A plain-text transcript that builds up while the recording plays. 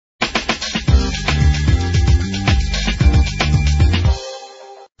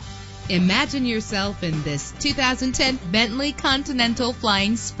Imagine yourself in this 2010 Bentley Continental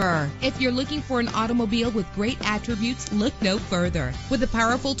Flying Spur. If you're looking for an automobile with great attributes, look no further. With a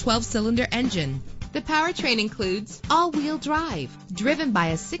powerful 12-cylinder engine, the powertrain includes all-wheel drive, driven by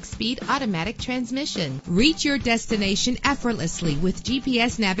a 6-speed automatic transmission. Reach your destination effortlessly with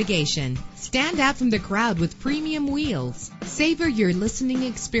GPS navigation. Stand out from the crowd with premium wheels. Savor your listening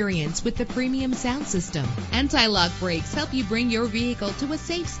experience with the premium sound system. Anti-lock brakes help you bring your vehicle to a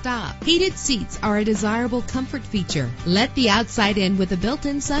safe stop. Heated seats are a desirable comfort feature. Let the outside in with a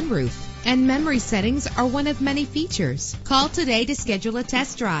built-in sunroof. And memory settings are one of many features. Call today to schedule a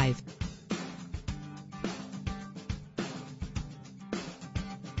test drive.